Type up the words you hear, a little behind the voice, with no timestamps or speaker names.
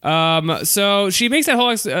So she makes that whole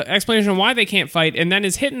explanation why they can't fight, and then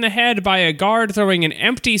is hit in the head by a guard throwing an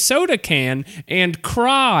empty soda can and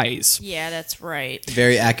cries. Yeah, that's right.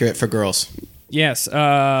 Very accurate for girls. Yes.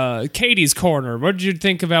 Katie's corner. What did you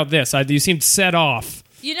think about this? You seemed set off.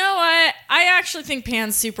 You know what? I actually think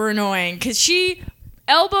Pan's super annoying because she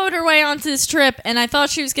elbowed her way onto this trip, and I thought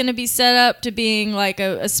she was going to be set up to being like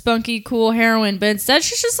a spunky, cool heroine, but instead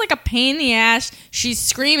she's just like a pain in the ass. She's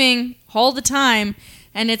screaming all the time,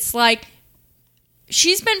 and it's like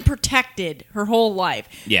she's been protected her whole life.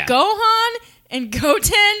 Yeah. Gohan and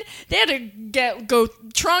Goten, they had to go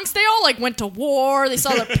Trunks, they all like went to war. They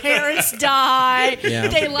saw their parents die. Yeah.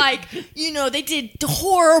 They they did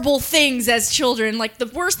horrible things as children. Like the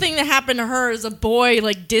worst thing that happened to her is a boy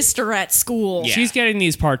like dissed her at school. Yeah. She's getting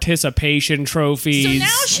these participation trophies. So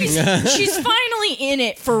now she's finally in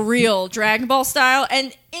it for real, Dragon Ball style.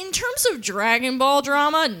 And in terms of Dragon Ball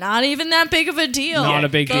drama, not even that big of a deal. Not a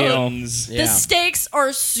big deal. The stakes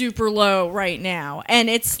are super low right now. And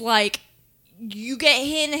it's like, you get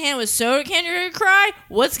hit in the hand with soda can, you're gonna cry?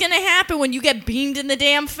 What's gonna happen when you get beamed in the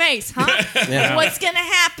damn face, huh? Yeah. What's gonna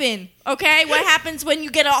happen? Okay? What happens when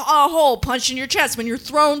you get a hole punched in your chest when you're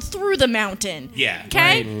thrown through the mountain? Yeah.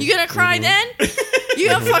 Okay? You gonna cry then? You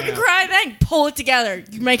gonna fucking cry then? Pull it together.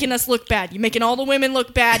 You're making us look bad. You're making all the women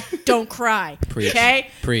look bad. Don't cry. Preach.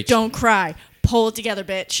 Okay? Preach. Don't cry. Pull it together,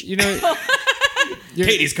 bitch. You know,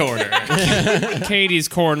 Katie's corner. Katie's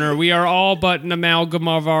corner. We are all but an amalgam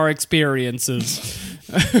of our experiences.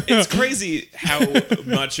 It's crazy how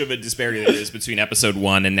much of a disparity there is between episode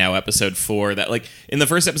 1 and now episode 4. That, like, in the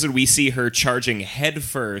first episode, we see her charging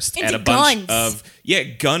headfirst Into at a bunch guns.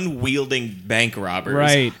 of gun-wielding bank robbers.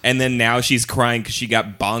 Right. And then now she's crying because she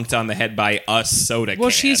got bonked on the head by a soda can. Well,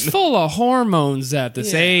 she's full of hormones at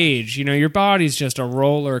this age. You know, your body's just a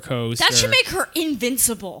roller coaster. That should make her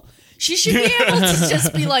invincible. She should be able to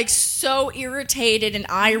just be like so irritated and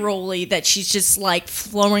eye-rolly that she's just like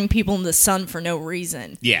throwing people in the sun for no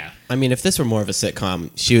reason. Yeah. I mean, if this were more of a sitcom,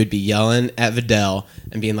 she would be yelling at Videl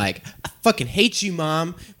and being like, I fucking hate you,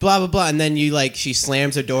 Mom, blah, blah, blah. And then she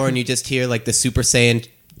slams her door and you just hear like the Super Saiyan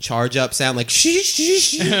charge up sound, like shh, shh,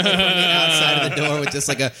 shh, like from the outside of the door with just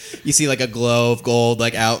like you see like a glow of gold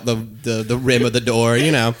like out the rim of the door,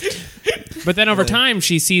 you know. But then over time,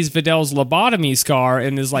 she sees Videl's lobotomy scar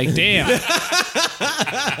and is like, damn.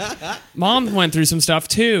 Mom went through some stuff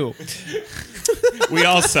too. We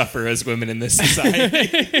all suffer as women in this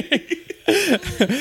society.